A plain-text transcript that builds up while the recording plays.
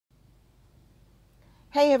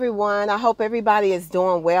Hey everyone, I hope everybody is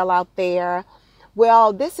doing well out there.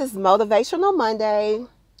 Well, this is Motivational Monday,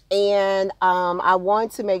 and I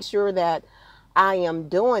want to make sure that I am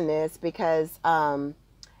doing this because I've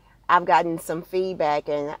gotten some feedback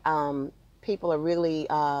and people are really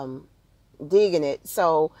digging it.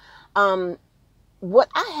 So, um, what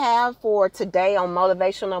I have for today on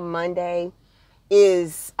Motivational Monday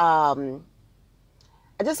is I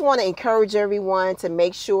just want to encourage everyone to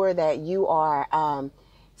make sure that you are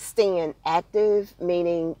staying active,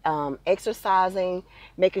 meaning exercising,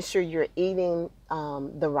 making sure you're eating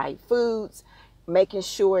the right foods, making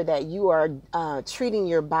sure that you are treating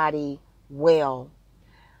your body well.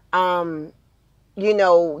 Um,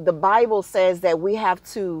 the Bible says that we have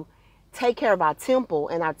to take care of our temple,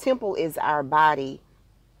 and our temple is our body.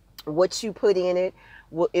 What you put in it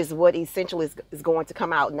is what essentially is going to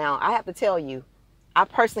come out. Now, I have to tell you, I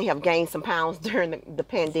personally have gained some pounds during the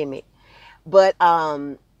pandemic, but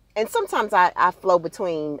and sometimes I flow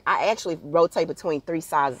between, I actually rotate between three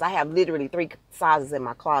sizes. I have literally three sizes in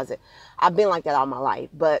my closet. I've been like that all my life,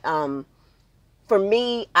 but for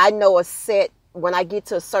me, I know a set. When I get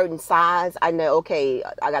to a certain size, I know, okay,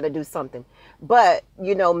 I got to do something. But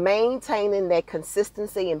maintaining that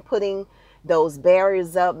consistency and putting those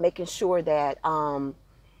barriers up, making sure that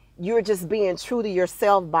you're just being true to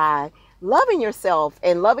yourself by loving yourself.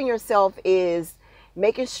 And loving yourself is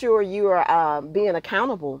making sure you are being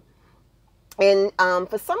accountable. And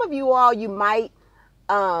for some of you all, you might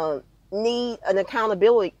need an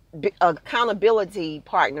accountability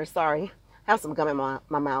partner. Sorry, I have some gum in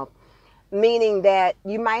my mouth. Meaning that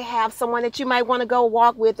you might have someone that you might want to go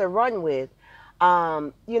walk with or run with.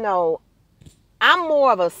 I'm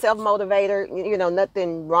more of a self-motivator,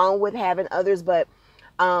 nothing wrong with having others, but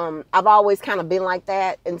I've always kind of been like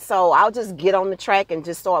that. And so I'll just get on the track and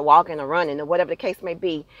just start walking or running or whatever the case may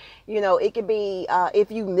be. It could be,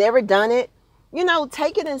 if you've never done it,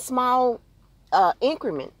 take it in small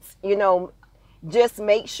increments. Just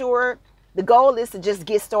make sure the goal is to just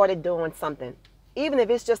get started doing something. Even if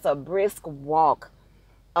it's just a brisk walk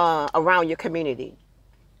around your community.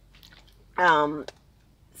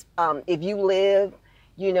 If you live,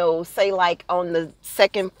 say like on the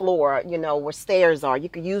second floor, where stairs are, you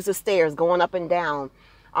could use the stairs going up and down.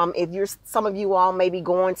 Some of you all may be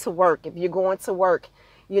going to work. If you're going to work,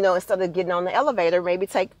 instead of getting on the elevator, maybe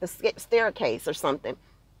take the staircase or something.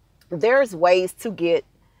 There's ways to get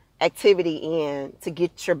activity in, to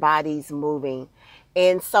get your bodies moving.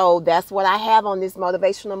 And so that's what I have on this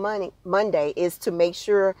Motivational Monday is to make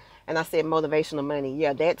sure, and I said motivational money,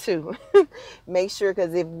 yeah, that too. Make sure,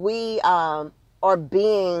 because if we are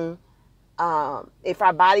being, if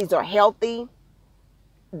our bodies are healthy,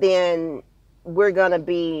 then we're going to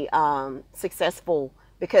be successful.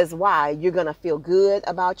 Because why? You're going to feel good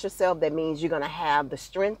about yourself. That means you're going to have the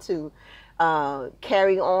strength to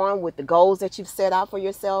carry on with the goals that you've set out for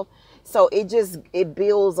yourself. So it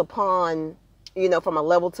builds upon, from a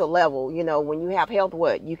level to level. When you have health,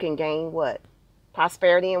 what? You can gain what?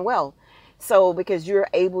 Prosperity and wealth. So because you're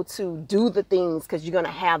able to do the things, because you're going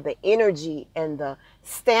to have the energy and the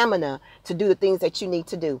stamina to do the things that you need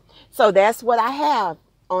to do. So that's what I have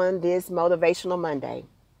on this Motivational Monday.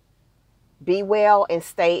 Be well and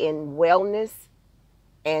stay in wellness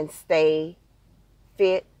and stay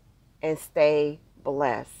fit and stay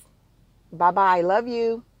blessed. Bye-bye. Love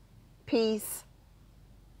you. Peace.